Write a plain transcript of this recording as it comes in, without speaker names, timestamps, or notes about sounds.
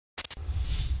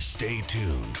Stay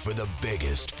tuned for the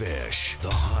biggest fish,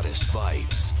 the hottest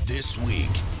bites, this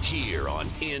week here on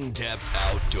In-Depth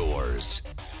Outdoors.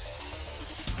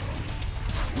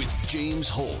 With James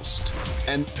Holst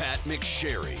and Pat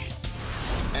McSherry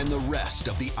and the rest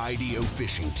of the IDO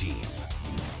fishing team.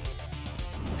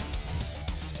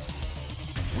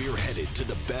 We're headed to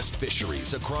the best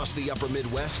fisheries across the upper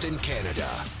Midwest and Canada.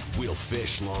 We'll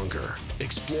fish longer,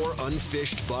 explore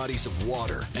unfished bodies of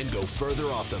water, and go further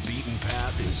off the beaten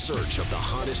path in search of the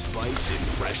hottest bites in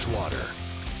fresh water.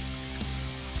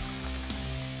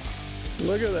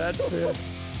 Look at that fish.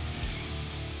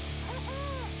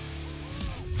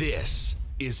 This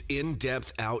is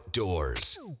In-Depth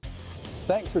Outdoors.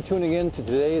 Thanks for tuning in to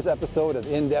today's episode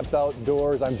of In-Depth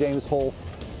Outdoors. I'm James Holst,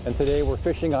 and today we're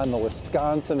fishing on the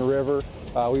Wisconsin River.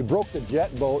 We broke the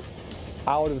jet boat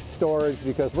out of storage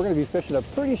because we're going to be fishing a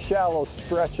pretty shallow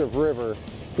stretch of river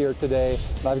here today.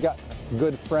 And I've got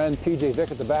good friend PJ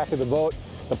Vick at the back of the boat.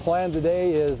 The plan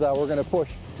today is we're going to push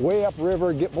way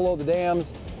upriver, get below the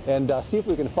dams, and see if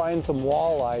we can find some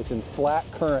walleyes in slack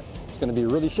current. It's going to be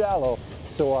really shallow,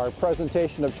 so our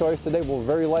presentation of choice today will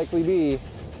very likely be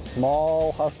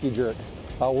small Husky jerks.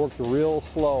 Worked real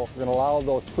slow. We're going to allow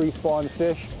those pre-spawn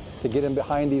fish to get in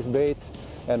behind these baits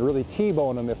and really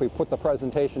T-bone them if we put the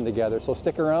presentation together. So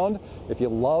stick around. If you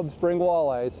love spring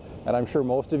walleyes, and I'm sure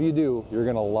most of you do, you're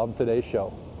going to love today's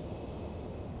show.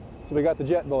 So we got the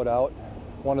jet boat out.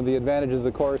 One of the advantages,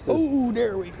 of course, is oh,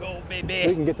 there we go, baby.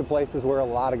 we can get to places where a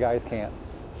lot of guys can't.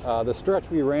 The stretch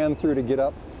we ran through to get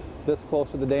up this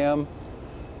close to the dam,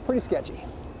 pretty sketchy.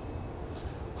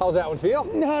 How's that one feel?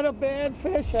 Not a bad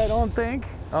fish, I don't think.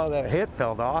 Oh, that hit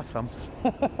felt awesome.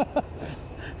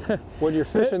 When you're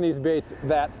fishing these baits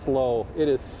that slow, it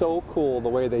is so cool the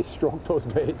way they stroke those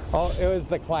baits. Oh, it was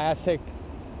the classic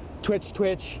twitch,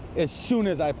 twitch. As soon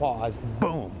as I paused,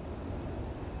 boom.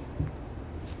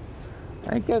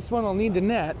 I think this one will need the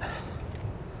net.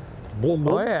 Boom,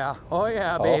 boom. Oh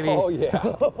yeah, baby. Oh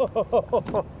yeah.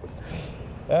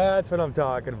 That's what I'm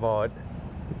talking about.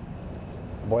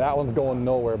 Boy, that one's going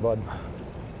nowhere, bud.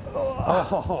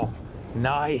 Oh,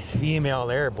 nice female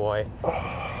there, boy.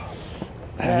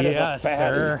 That is a Yes, fatty.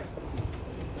 sir.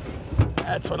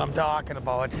 That's what I'm talking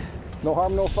about. No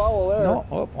harm, no foul there.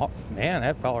 No, oh, man,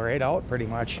 that fell right out pretty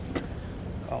much.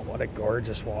 Oh, what a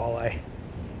gorgeous walleye.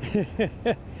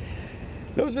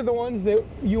 Those are the ones that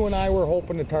you and I were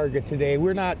hoping to target today.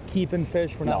 We're not keeping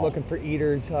fish. We're not looking for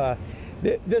eaters.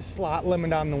 This slot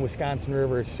limit on the Wisconsin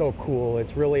River is so cool.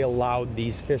 It's really allowed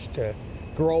these fish to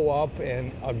grow up,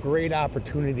 and a great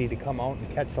opportunity to come out and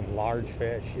catch some large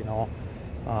fish, you know.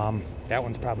 That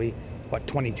one's probably, what,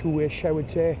 22-ish, I would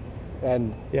say.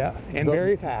 And yeah, and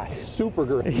very fast. Super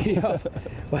great. Yeah,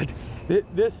 but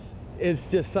this is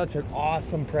just such an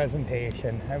awesome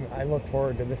presentation. I look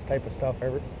forward to this type of stuff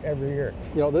every year.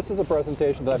 You know, this is a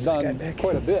presentation that I've done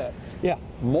quite a bit. Yeah.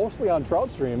 Mostly on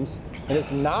trout streams, and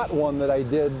it's not one that I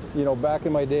did, you know, back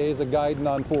in my days of guiding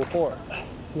on Pool 4.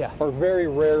 Yeah. Or very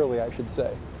rarely, I should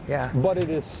say. Yeah. But it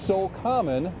is so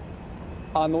common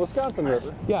on the Wisconsin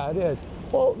River. Yeah, it is.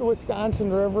 Well, the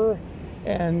Wisconsin River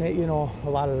and, you know, a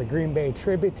lot of the Green Bay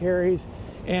tributaries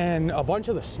and a bunch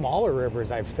of the smaller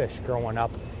rivers I've fished growing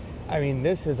up. I mean,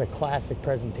 this is a classic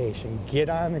presentation. Get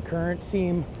on the current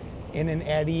seam in an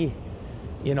eddy,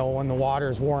 you know, when the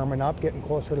water's warming up, getting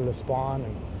closer to the spawn,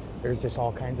 and there's just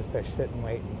all kinds of fish sitting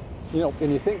waiting. You know,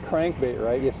 and you think crankbait,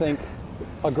 right? You think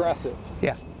aggressive.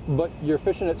 Yeah. But you're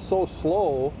fishing it so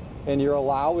slow, and you're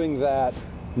allowing that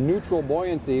neutral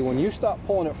buoyancy. When you stop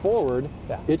pulling it forward,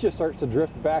 it just starts to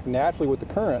drift back naturally with the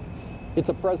current. It's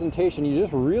a presentation you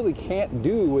just really can't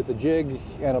do with a jig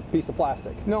and a piece of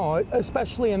plastic. No,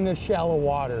 especially in this shallow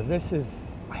water. This is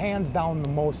hands down the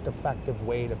most effective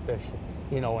way to fish,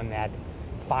 you know, in that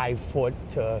 5 foot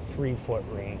to 3 foot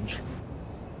range.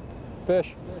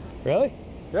 Fish. Really?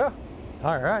 Yeah.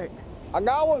 All right. I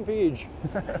got one, Peach.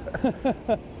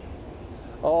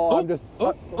 Oh, I'm just...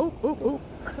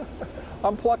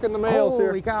 I'm plucking the males here.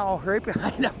 Holy cow, right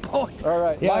behind the boat. All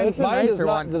right, yeah, mine does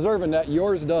not deserve a net,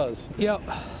 yours does. Yep.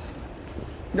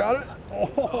 Got it?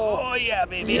 Oh yeah,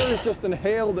 baby. Yours just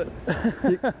inhaled it.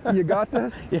 You got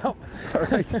this? Yep. All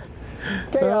right.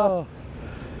 Chaos.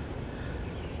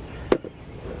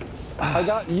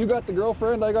 You got the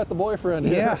girlfriend, I got the boyfriend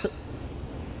here. Yeah.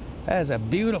 That is a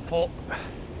beautiful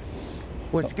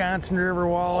Wisconsin River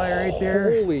walleye right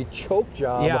there. Holy choke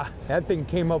job. Yeah, that thing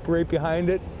came up right behind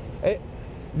it.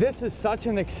 This is such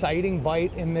an exciting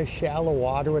bite in this shallow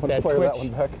water with that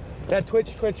twitch. That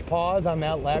twitch pause on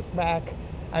that left back.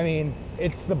 I mean,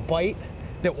 it's the bite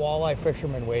that walleye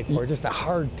fishermen wait for, just a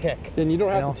hard tick. And you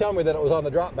don't have to tell me that it was on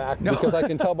the drop back, because I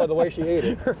can tell by the way she ate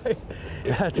it. Right.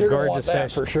 That's You're a gorgeous gonna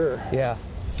want fish. that for sure. Yeah.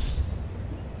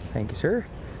 Thank you, sir.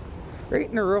 Right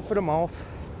in the roof of the mouth.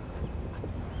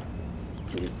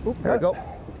 Oop, there we go.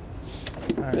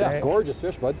 All yeah, right. gorgeous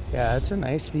fish, bud. Yeah, it's a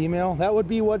nice female. That would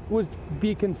be what would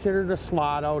be considered a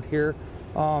slot out here.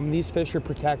 These fish are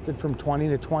protected from 20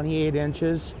 to 28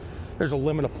 inches. There's a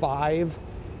limit of 5,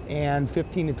 and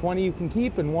 15 to 20 you can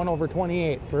keep, and 1 over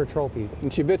 28 for a trophy.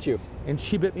 And she bit you? And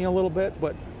she bit me a little bit,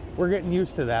 but we're getting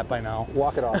used to that by now.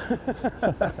 Walk it off.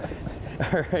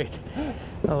 All right,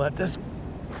 I'll let this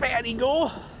fatty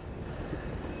go.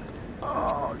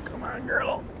 Oh, come on,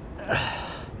 girl.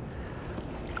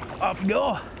 Off you go.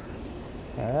 All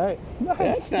right, nice.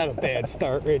 That's not a bad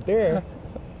start right there.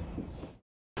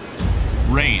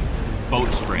 Rain,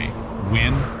 boat spray,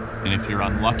 wind, and if you're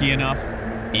unlucky enough,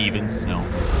 even snow.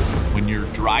 When your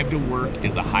drive to work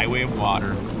is a highway of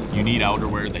water, you need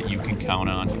outerwear that you can count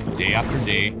on day after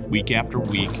day, week after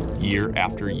week, year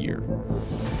after year.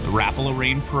 The Rapala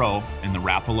Rain Pro and the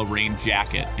Rapala Rain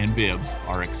Jacket and bibs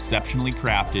are exceptionally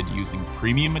crafted using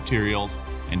premium materials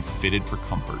and fitted for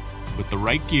comfort. With the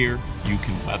right gear, you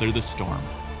can weather the storm,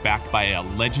 backed by a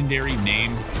legendary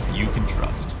name you can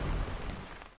trust.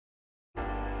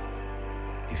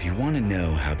 If you want to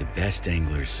know how the best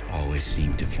anglers always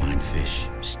seem to find fish,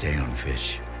 stay on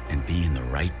fish, and be in the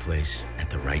right place at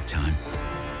the right time,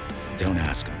 don't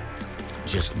ask them.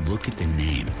 Just look at the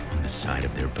name on the side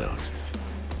of their boat.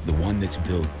 The one that's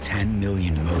built 10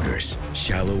 million motors,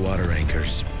 shallow water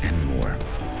anchors, and more.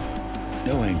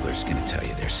 No angler's gonna tell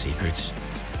you their secrets,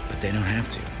 but they don't have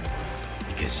to,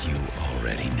 because you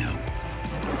already know.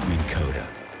 Minn Kota,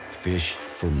 fish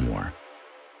for more.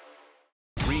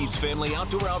 Reed's Family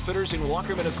Outdoor Outfitters in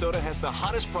Walker, Minnesota has the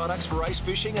hottest products for ice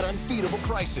fishing at unbeatable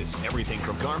prices. Everything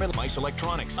from Garmin, ice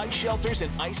electronics, ice shelters,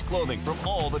 and ice clothing from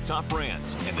all the top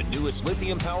brands. And the newest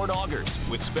lithium-powered augers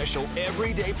with special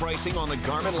everyday pricing on the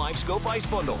Garmin LiveScope Ice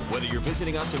Bundle. Whether you're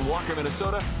visiting us in Walker,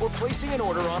 Minnesota, or placing an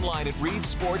order online at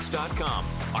reedsports.com.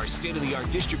 Our state-of-the-art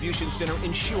distribution center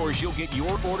ensures you'll get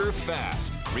your order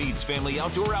fast. Reed's Family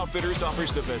Outdoor Outfitters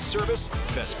offers the best service,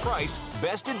 best price,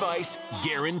 best advice,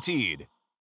 guaranteed.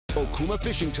 Okuma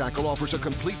Fishing Tackle offers a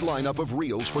complete lineup of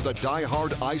reels for the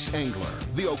die-hard ice angler.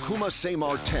 The Okuma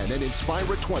Samar 10 and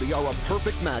Inspira 20 are a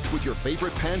perfect match with your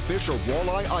favorite panfish or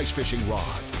walleye ice fishing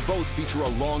rod. Both feature a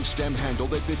long stem handle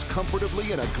that fits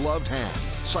comfortably in a gloved hand.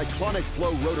 Cyclonic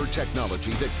flow rotor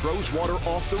technology that throws water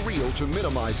off the reel to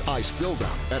minimize ice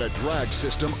buildup. And a drag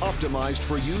system optimized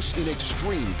for use in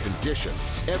extreme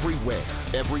conditions. Everywhere,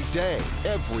 every day,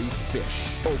 every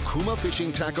fish. Okuma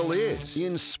Fishing Tackle is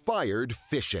inspired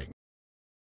fishing.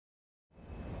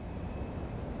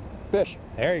 Fish.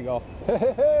 There you go. Hey,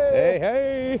 hey, hey. Hey,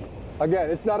 hey. Again,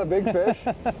 it's not a big fish,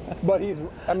 but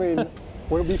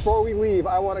before we leave,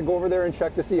 I want to go over there and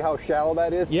check to see how shallow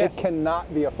that is. Yeah. It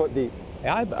cannot be a foot deep.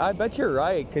 Yeah, I bet you're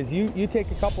right, because you take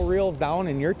a couple reels down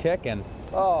and you're ticking.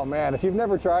 Oh man, if you've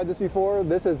never tried this before,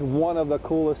 this is one of the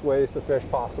coolest ways to fish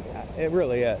possible. It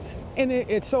really is. And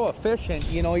it's so efficient,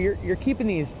 you know, you're keeping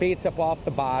these baits up off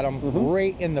the bottom,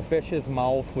 right in the fish's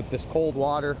mouth with this cold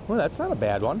water. Well, that's not a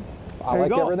bad one. I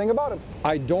like everything about it.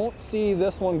 I don't see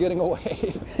this one getting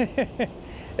away.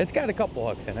 It's got a couple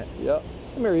hooks in it. Yep.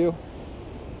 Come here, you.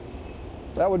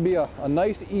 That would be a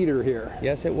nice eater here.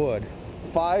 Yes, it would.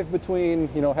 5 between,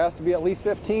 you know, has to be at least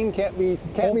 15, can't be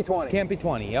 20. Can't be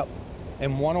 20, yep.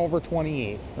 And 1 over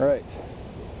 28. Right.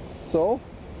 So,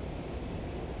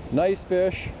 nice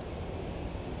fish.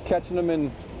 Catching them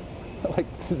in like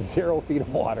 0 feet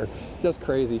of water. Just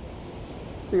crazy.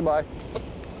 See you, bye.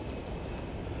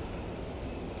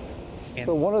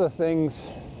 So one of the things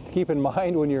to keep in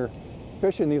mind when you're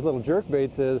fishing these little jerk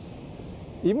baits is,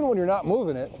 even when you're not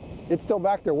moving it, it's still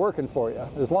back there working for you.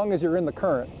 As long as you're in the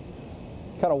current,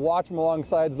 kind of watch them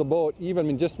alongside the boat.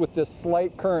 Even just with this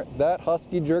slight current, that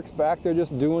Husky jerk's back there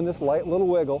just doing this light little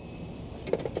wiggle.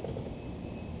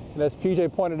 And as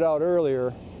PJ pointed out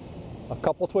earlier, a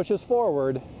couple twitches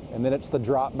forward, and then it's the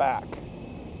drop back.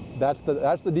 That's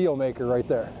the deal maker right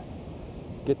there.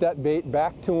 Get that bait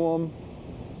back to them.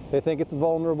 They think it's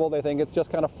vulnerable. They think it's just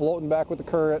kind of floating back with the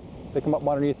current. They come up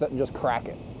underneath it and just crack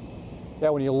it. Yeah,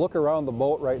 when you look around the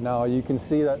boat right now, you can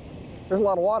see that there's a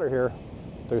lot of water here.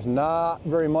 There's not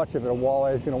very much of it a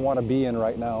walleye is going to want to be in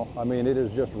right now. I mean, it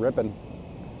is just ripping.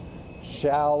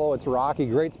 Shallow, it's rocky,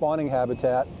 great spawning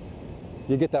habitat.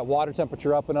 You get that water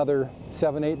temperature up another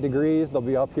 7-8 degrees, they'll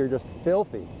be up here just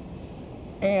filthy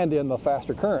and in the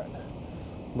faster current.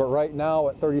 But right now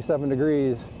at 37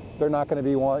 degrees, they're not going to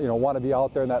be want to be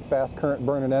out there in that fast current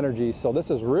burning energy. So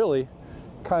this is really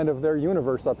kind of their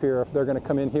universe up here if they're going to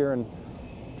come in here and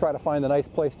try to find a nice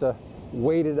place to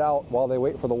wait it out while they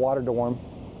wait for the water to warm.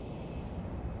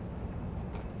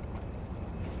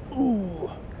 Ooh.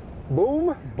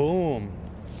 Boom. Boom.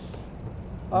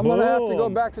 I'm going to have to go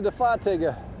back to the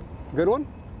Fatega. Good one?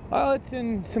 Well, it's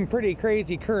in some pretty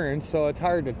crazy currents, so it's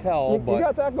hard to tell. You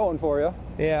got that going for you.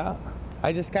 Yeah.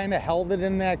 I just kind of held it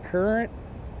in that current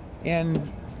and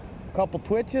a couple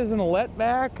twitches and a let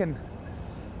back, and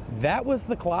that was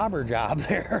the clobber job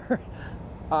there.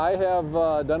 I have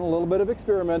done a little bit of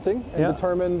experimenting and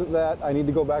determined that I need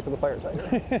to go back to the fire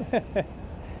tiger.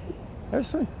 There's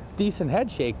some decent head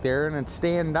shake there, and it's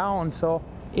staying down, so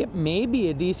it may be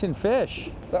a decent fish.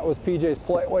 That was PJ's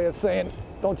polite way of saying,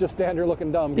 don't just stand here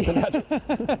looking dumb, get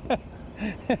the net.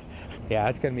 Yeah,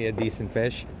 it's gonna be a decent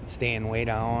fish. Staying way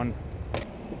down.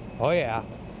 Oh yeah.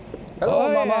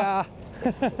 Hello, Mama.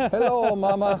 Yeah. Hello,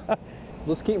 Mama.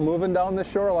 Let's keep moving down the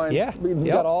shoreline. Yeah. We've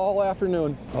got all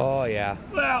afternoon. Oh yeah.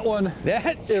 That one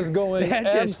is going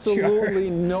absolutely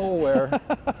nowhere.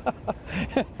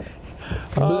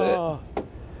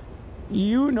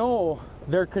 You know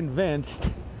they're convinced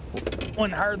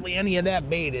when hardly any of that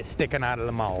bait is sticking out of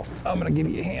the mouth. I'm gonna give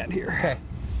you a hand here. Okay.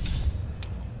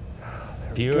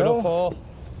 Beautiful.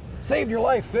 Saved your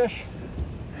life, fish.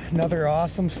 Another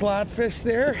awesome slot fish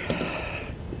there.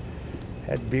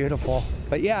 That's beautiful.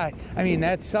 But yeah, I mean,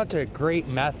 that's such a great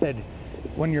method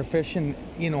when you're fishing,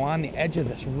 you know, on the edge of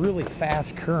this really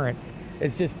fast current.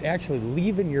 It's just actually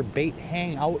leaving your bait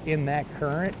hang out in that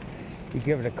current. You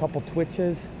give it a couple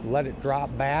twitches, let it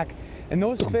drop back. And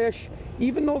those fish,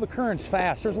 even though the current's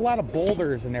fast, there's a lot of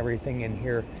boulders and everything in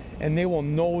here, and they will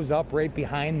nose up right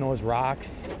behind those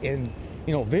rocks. And,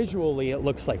 you know, visually it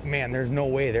looks like, man, there's no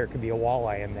way there could be a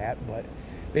walleye in that, but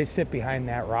they sit behind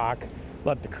that rock,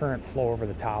 let the current flow over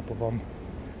the top of them.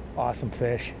 Awesome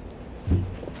fish.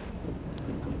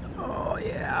 Oh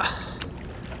yeah.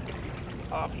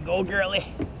 Off you go,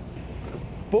 girly.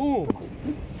 Boom.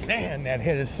 Man, that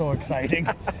hit is so exciting.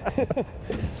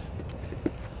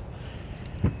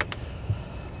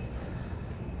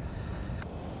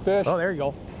 Fish. Oh, there you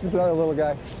go. This is another little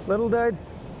guy. Little dude.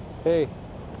 Hey,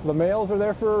 the males are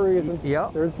there for a reason.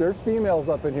 Yep. There's females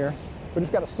up in here. We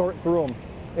just got to sort through them.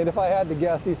 And if I had to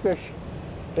guess, these fish,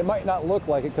 it might not look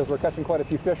like it because we're catching quite a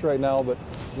few fish right now, but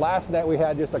last night we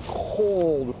had just a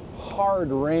cold,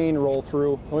 hard rain roll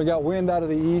through. And we got wind out of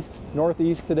the east,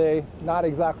 northeast today. Not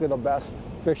exactly the best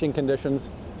fishing conditions,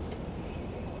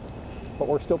 but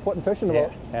we're still putting fish in the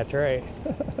boat. That's right.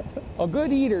 A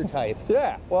good eater type.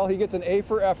 Yeah, well, he gets an A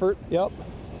for effort. Yep.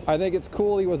 I think it's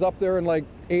cool he was up there in like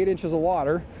 8 inches of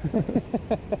water.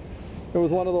 It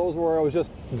was one of those where I was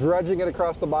just dredging it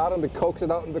across the bottom to coax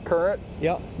it out in the current.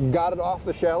 Yep. Got it off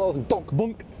the shallows and dunk.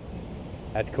 Bunk.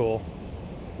 That's cool.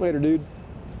 Later, dude.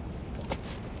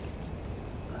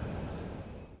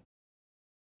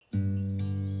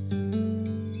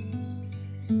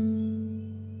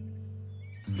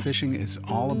 Fishing is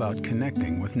all about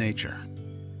connecting with nature.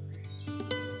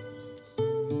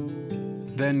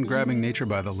 Then grabbing nature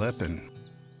by the lip and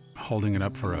holding it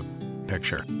up for a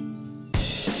picture.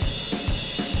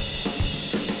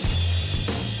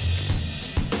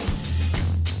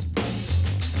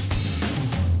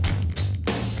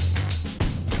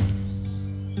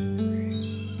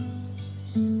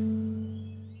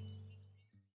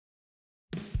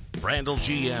 Brandel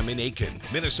GM in Aiken,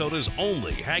 Minnesota's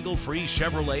only haggle-free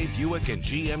Chevrolet, Buick, and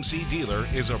GMC dealer,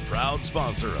 is a proud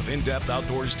sponsor of In-Depth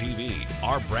Outdoors TV.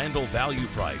 Our Brandel value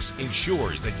price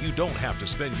ensures that you don't have to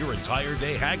spend your entire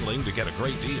day haggling to get a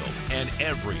great deal. And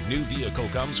every new vehicle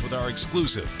comes with our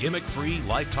exclusive gimmick-free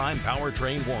lifetime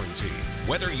powertrain warranty.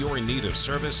 Whether you're in need of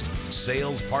service,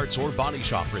 sales, parts, or body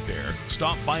shop repair,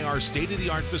 stop by our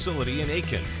state-of-the-art facility in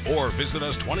Aiken or visit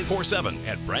us 24/7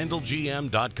 at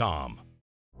brandelgm.com.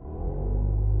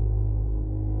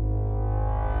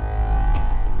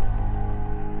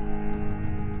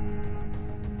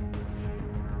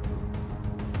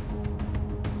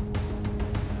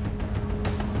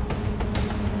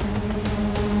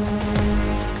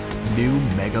 New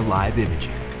Mega Live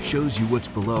Imaging shows you what's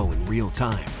below in real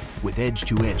time with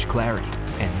edge-to-edge clarity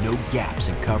and no gaps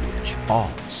in coverage, all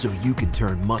so you can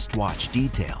turn must-watch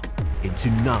detail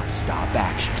into non-stop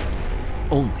action.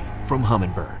 Only from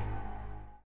Humminbird.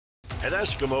 At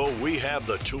Eskimo, we have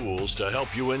the tools to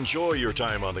help you enjoy your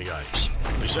time on the ice.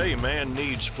 They say man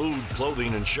needs food,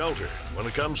 clothing, and shelter. When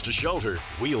it comes to shelter,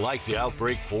 we like the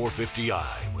Outbreak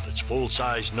 450i with its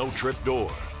full-size no-trip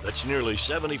door that's nearly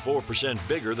 74%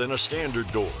 bigger than a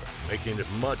standard door. making it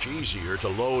much easier to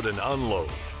load and unload.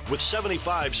 With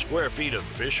 75 square feet of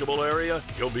fishable area,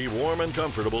 you'll be warm and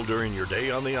comfortable during your day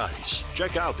on the ice.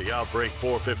 Check out the Outbreak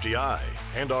 450i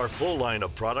and our full line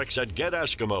of products at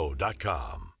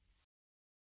geteskimo.com.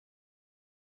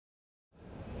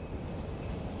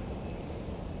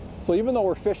 So even though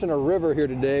we're fishing a river here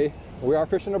today, we are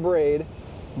fishing a braid,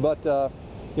 but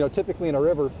you know, typically in a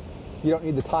river, you don't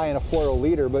need to tie in a fluoro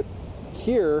leader, but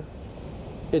here,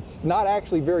 it's not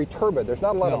actually very turbid. There's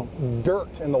not a lot of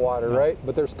dirt in the water, right?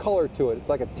 But there's color to it. It's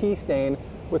like a tea stain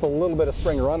with a little bit of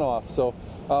spring runoff. So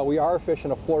we are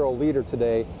fishing a fluoro leader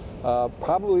today.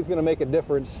 Probably is going to make a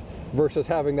difference versus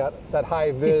having that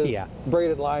high vis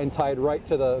braided line tied right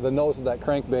to the nose of that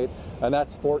crankbait, and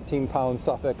that's 14-pound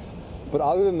Suffix. But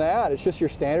other than that, it's just your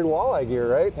standard walleye gear,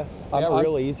 right? Yeah,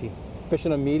 really easy.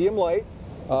 Fishing a medium light.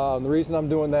 The reason I'm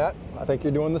doing that, I think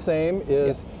you're doing the same,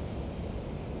 is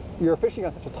you're fishing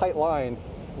on such a tight line,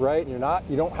 right? You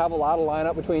don't have a lot of line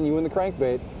up between you and the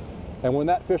crankbait. And when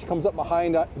that fish comes up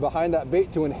behind that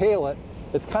bait to inhale it,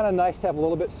 it's kind of nice to have a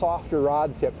little bit softer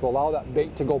rod tip to allow that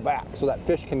bait to go back so that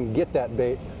fish can get that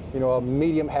bait. You know, a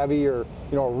medium heavy or,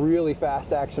 you know, a really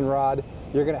fast action rod,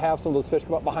 you're going to have some of those fish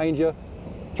come up behind you,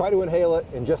 try to inhale it,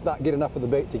 and just not get enough of the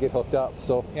bait to get hooked up.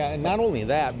 So yeah, and not only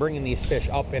that, bringing these fish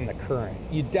up in the current,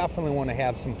 you definitely want to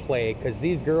have some play, because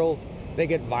these girls, they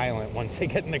get violent once they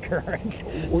get in the current.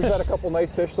 We've had a couple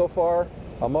nice fish so far.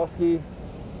 A muskie.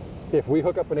 If we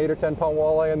hook up an 8 or 10 pound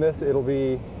walleye in this, it'll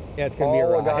be it's gonna be a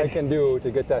ride. All a guy can do to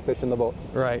get that fish in the boat.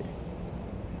 Right.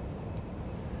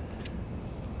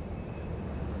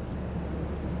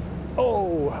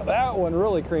 Oh, that one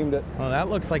really creamed it. Well, that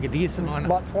looks like a decent one.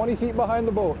 About 20 feet behind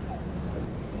the boat.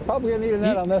 Probably gonna need a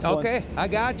net on this one. Okay, I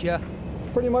got you.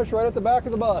 Pretty much right at the back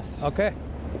of the bus. Okay.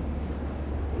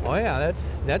 Oh yeah,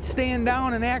 that's staying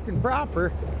down and acting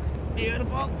proper.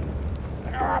 Beautiful.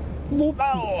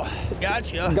 Oh,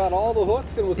 gotcha. Got all the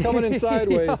hooks and was coming in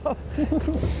sideways.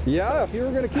 Yeah, if you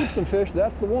were gonna keep some fish,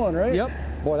 that's the one, right? Yep.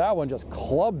 Boy, that one just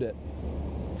clubbed it.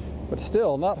 But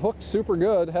still, not hooked super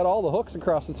good. Had all the hooks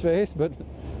across its face, but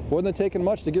wasn't taking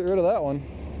much to get rid of that one.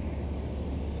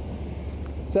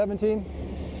 17,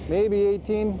 maybe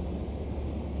 18.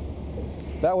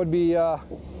 That would be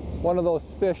one of those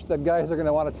fish that guys are going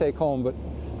to want to take home, but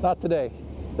not today.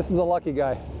 This is a lucky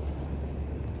guy.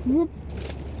 Whoop.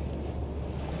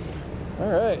 All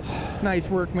right. Nice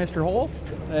work, Mr.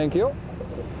 Holst. Thank you.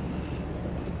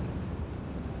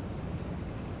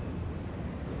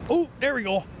 Oh, there we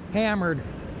go. Hammered.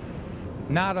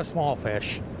 Not a small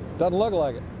fish. Doesn't look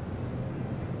like it.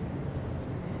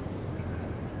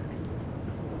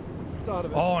 It's out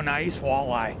of it. Oh, nice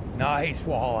walleye. Nice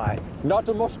walleye. Not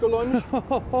a musculunge.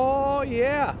 Oh,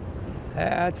 yeah.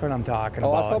 That's what I'm talking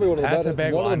about. That's probably one of the better,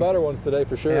 of the better ones today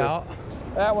for sure. Yeah.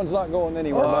 That one's not going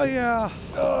anywhere. Oh, man. yeah.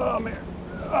 Oh, man.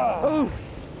 Oh. Oof.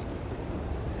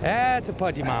 That's a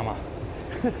pudgy mama.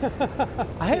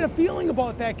 I had a feeling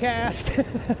about that cast.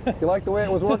 You like the way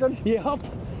it was working? Yep.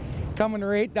 Coming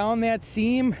right down that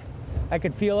seam. I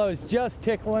could feel I was just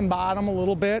tickling bottom a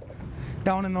little bit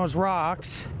down in those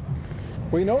rocks.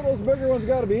 We know those bigger ones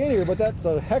got to be in here, but that's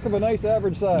a heck of a nice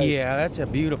average size. Yeah, that's a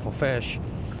beautiful fish.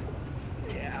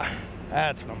 Yeah,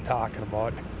 that's what I'm talking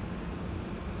about.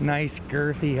 Nice,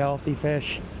 girthy, healthy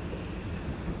fish.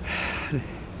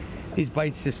 These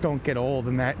bites just don't get old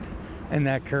in that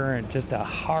current. Just a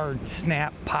hard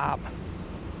snap pop.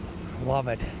 Love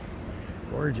it.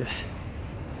 Gorgeous.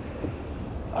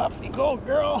 Off you go,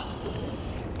 girl.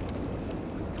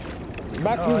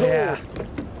 Back you go. Yeah.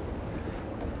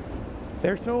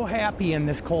 They're so happy in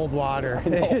this cold water.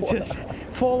 It's just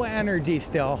full of energy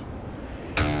still.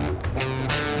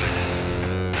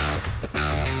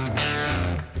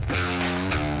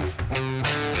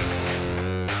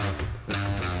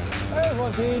 There's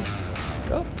one, Pete.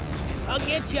 Oh, I'll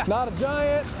get you. Not a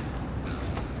giant.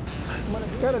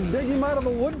 Gotta dig him out of the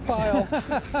wood pile.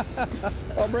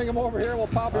 I'll bring him over here and we'll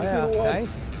pop him through the wood. Nice.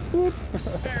 Whoop.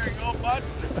 There you go, bud.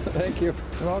 Thank you.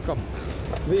 You're welcome.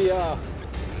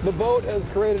 The boat has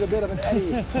created a bit of an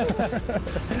eddy.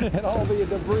 And all the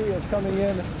debris is coming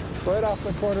in right off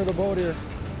the corner of the boat here.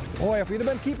 Boy, if we'd have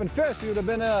been keeping fish, we would have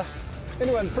been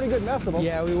into a pretty good mess of them.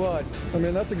 Yeah, we would. I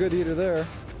mean, that's a good eater there.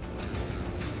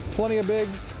 Plenty of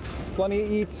bigs, plenty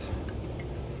of eats,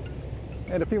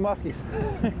 and a few muskies.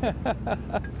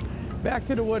 Back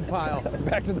to the wood pile.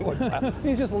 Back to the wood pile.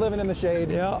 He's just living in the shade.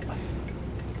 Yeah.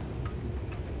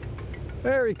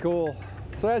 Very cool.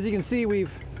 So as you can see,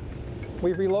 we've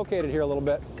relocated here a little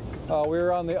bit. We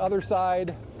were on the other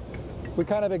side. We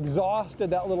kind of exhausted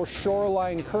that little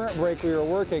shoreline current break we were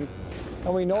working,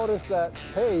 and we noticed that,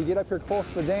 hey, you get up here close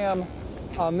to the dam,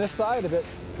 on this side of it,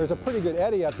 there's a pretty good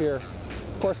eddy up here.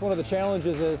 Of course, one of the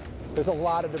challenges is there's a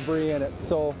lot of debris in it.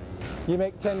 So you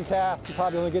make 10 casts, you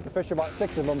probably only get to fish about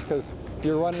 6 of them because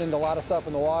you're running into a lot of stuff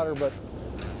in the water, but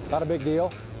not a big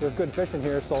deal. There's good fish in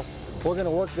here, so we're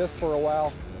gonna work this for a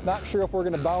while. Not sure if we're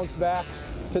gonna bounce back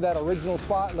to that original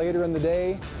spot later in the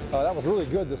day. That was really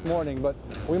good this morning, but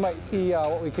we might see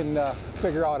what we can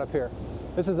figure out up here.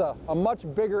 This is a much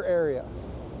bigger area.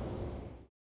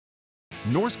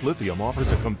 Norsk Lithium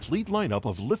offers a complete lineup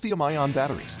of lithium-ion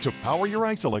batteries to power your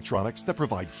ice electronics that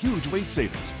provide huge weight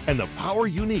savings and the power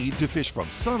you need to fish from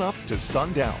sun-up to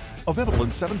sundown. Available in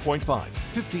 7.5,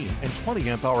 15, and 20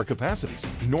 amp hour capacities,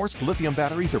 Norsk Lithium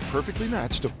batteries are perfectly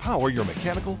matched to power your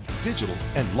mechanical, digital,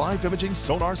 and live imaging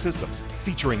sonar systems,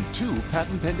 featuring 2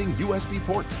 patent-pending USB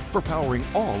ports for powering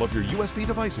all of your USB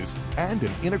devices and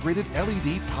an integrated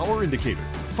LED power indicator.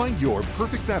 Find your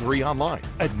perfect battery online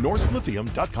at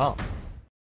norsklithium.com.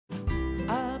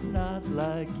 I'm not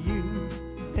like you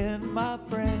and my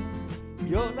friend.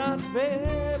 You're not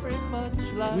very much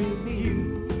like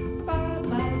me. By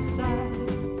my side,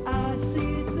 I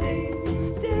see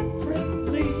things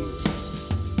differently.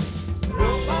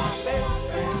 You're my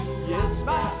best friend, yes,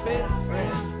 my best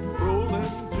friend. Rolling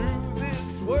through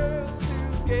this world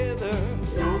together.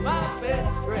 You're my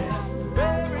best friend,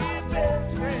 very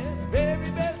best friend,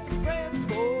 very best friends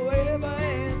forever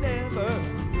and ever.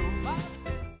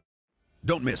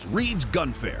 Don't miss Reed's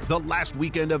Gun Fair, the last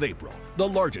weekend of April. The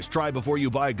largest try before you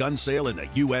buy gun sale in the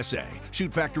USA.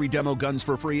 Shoot factory demo guns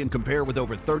for free and compare with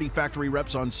over 30 factory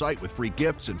reps on site with free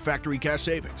gifts and factory cash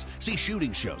savings. See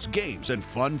shooting shows, games, and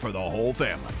fun for the whole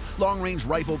family. Long-range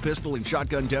rifle, pistol, and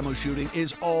shotgun demo shooting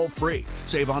is all free.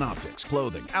 Save on optics,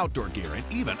 clothing, outdoor gear, and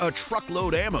even a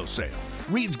truckload ammo sale.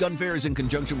 Reed's Gun Fair is in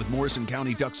conjunction with Morrison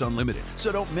County Ducks Unlimited,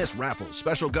 so don't miss raffles,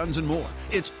 special guns, and more.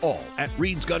 It's all at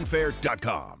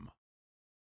reedsgunfair.com.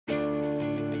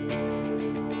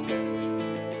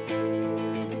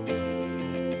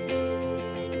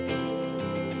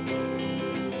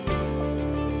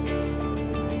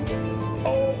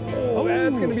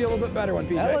 That's going to be a little bit better one,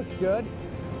 PJ. That looks good.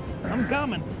 I'm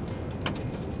coming.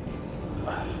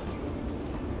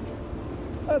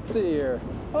 Let's see here.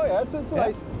 Oh yeah, it's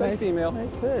a nice female.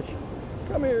 Nice fish.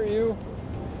 Come here, you.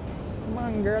 Come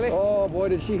on, girlie. Oh boy,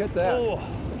 did she hit that. Oh,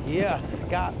 yes,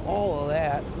 got all of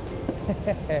that.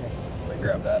 Let me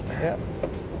grab that. Yep.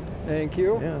 Thank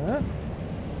you. Yeah.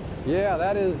 Yeah,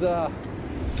 that is the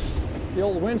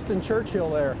old Winston Churchill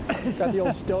there. Got the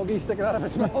old stogie sticking out of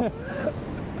his mouth.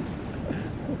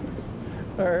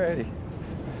 Alrighty.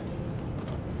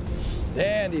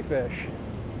 Dandy fish.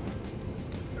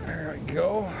 There we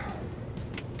go.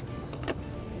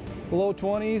 Low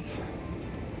 20s.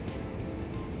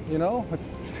 You know,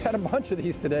 I've had a bunch of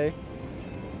these today.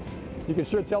 You can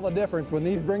sure tell the difference. When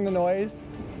these bring the noise,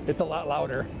 it's a lot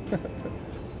louder.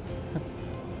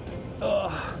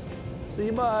 See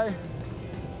you, bye.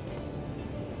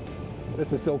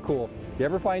 This is so cool. You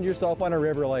ever find yourself on a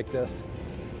river like this,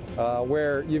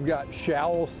 where you've got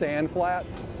shallow sand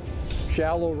flats,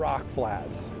 shallow rock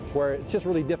flats, where it's just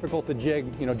really difficult to jig,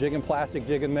 you know, jigging plastic,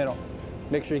 jigging minnow.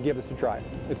 Make sure you give this a try.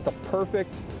 It's the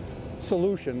perfect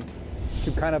solution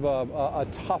to kind of a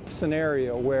tough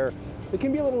scenario where it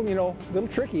can be a little, you know, a little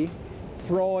tricky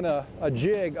throwing a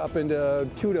jig up into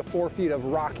 2 to 4 feet of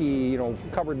rocky, you know,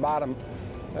 covered bottom.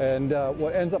 And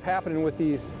what ends up happening with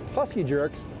these Husky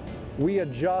jerks, we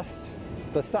adjust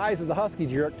the size of the Husky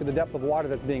jerk to the depth of water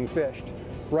that's being fished.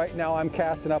 Right now I'm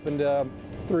casting up into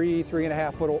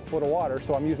 3.5 foot of water,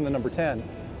 so I'm using the number 10.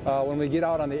 When we get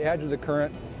out on the edge of the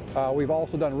current, we've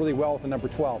also done really well with the number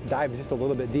 12. Dive just a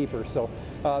little bit deeper. So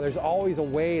there's always a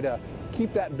way to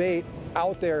keep that bait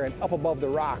out there and up above the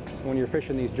rocks when you're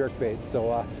fishing these jerk baits.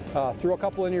 So throw a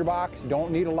couple in your box. You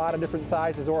don't need a lot of different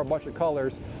sizes or a bunch of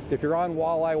colors. If you're on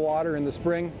walleye water in the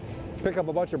spring, pick up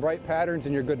a bunch of bright patterns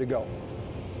and you're good to go.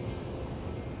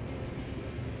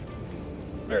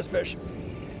 There's fish.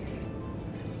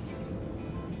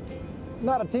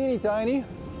 Not a teeny tiny.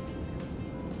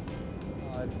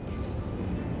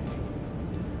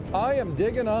 I am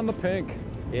digging on the pink.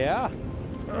 Yeah.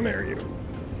 Come here, you.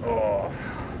 Oh.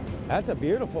 That's a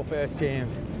beautiful fish,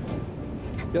 James.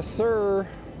 Yes, sir.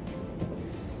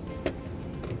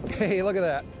 Hey, look at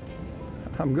that.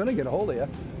 I'm gonna get a hold of you.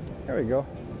 There we go.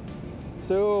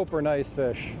 Super nice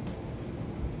fish.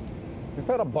 We've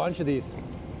had a bunch of these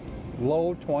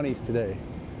low 20s today.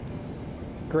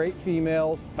 Great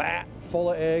females, fat,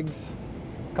 full of eggs.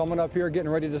 Coming up here,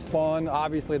 getting ready to spawn.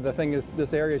 Obviously, the thing is,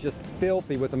 this area is just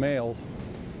filthy with the males.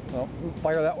 So,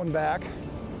 fire that one back.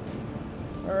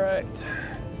 All right.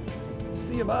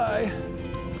 See you, bye.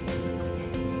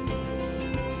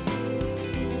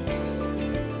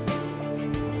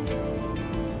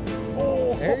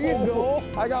 There you go.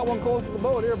 I got one close to the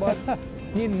boat here, bud.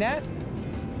 Need a net?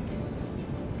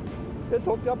 It's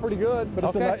hooked up pretty good, but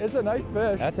it's a nice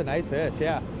fish. That's a nice fish,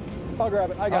 yeah. I'll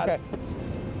grab it. I got it.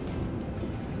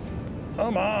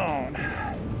 Come on.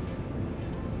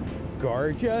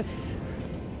 Gorgeous.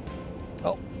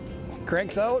 Oh,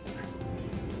 cranks out.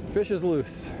 Fish is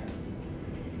loose.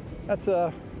 That's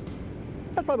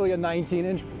probably a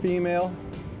 19-inch female.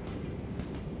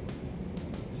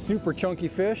 Super chunky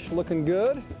fish, looking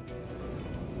good.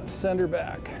 Send her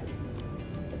back.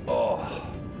 Oh.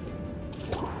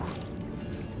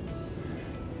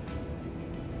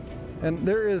 And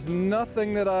there is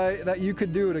nothing that you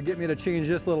could do to get me to change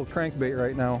this little crankbait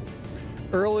right now.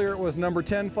 Earlier it was number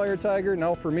 10 Fire Tiger.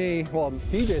 Now for me, well,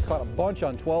 PJ's caught a bunch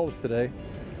on 12s today,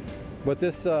 but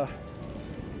this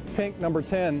pink number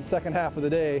 10 second half of the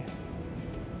day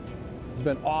has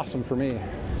been awesome for me.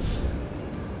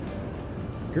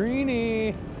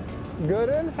 Greenie. Good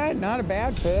in? Hey, not a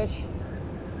bad fish.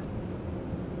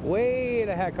 Way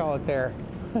the heck out there.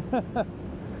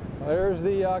 There's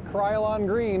the Krylon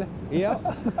green. Yep.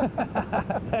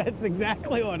 That's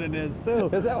exactly what it is, too.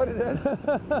 Is that what it is?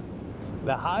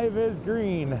 The hive is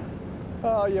green.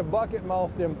 Oh, you bucket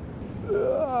mouthed him.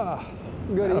 Ugh.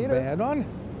 Good Not eater. a bad one.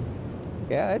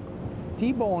 Yeah, it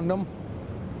T-boned them.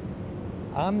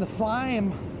 On the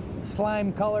slime.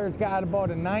 Slime color's got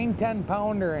about a 9-10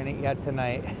 pounder in it yet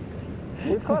tonight.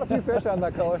 We've caught a few fish on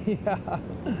that color. Yeah.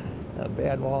 Not a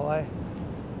bad walleye.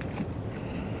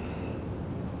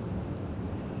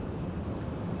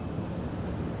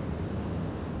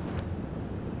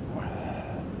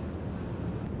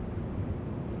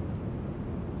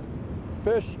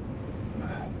 Fish.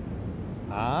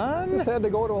 On? Just had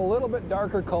to go to a little bit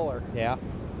darker color. Yeah.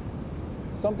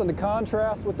 Something to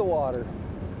contrast with the water.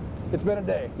 It's been a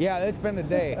day. Yeah, it's been a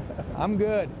day. I'm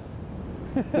good.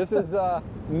 This is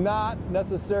not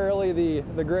necessarily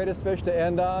the greatest fish to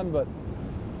end on, but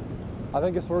I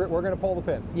think we're going to pull the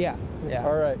pin. Yeah, yeah.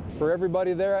 All right, for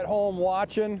everybody there at home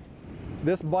watching,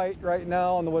 this bite right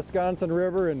now on the Wisconsin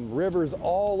River and rivers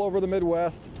all over the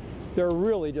Midwest, they're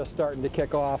really just starting to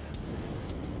kick off.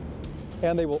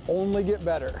 And they will only get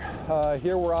better.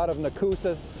 Here we're out of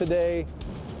Nakusa today.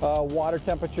 Water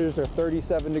temperatures are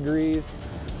 37 degrees.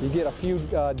 You get a few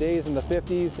days in the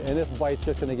 50s, and this bite's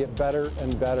just gonna get better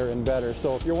and better and better.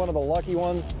 So if you're one of the lucky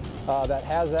ones that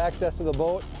has access to the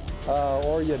boat,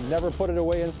 or you never put it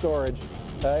away in storage,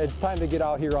 it's time to get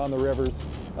out here on the rivers.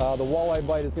 The walleye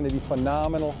bite is gonna be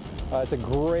phenomenal. It's a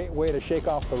great way to shake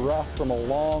off the rust from a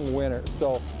long winter.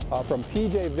 So from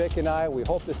PJ Vick and I, we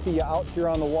hope to see you out here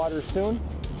on the water soon.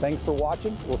 Thanks for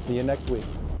watching. We'll see you next week.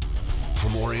 For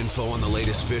more info on the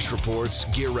latest fish reports,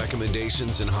 gear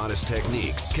recommendations, and hottest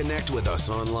techniques, connect with us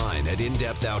online at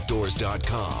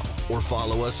indepthoutdoors.com or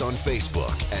follow us on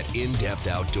Facebook at In Depth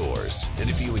Outdoors. And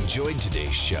if you enjoyed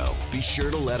today's show, be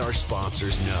sure to let our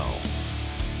sponsors know.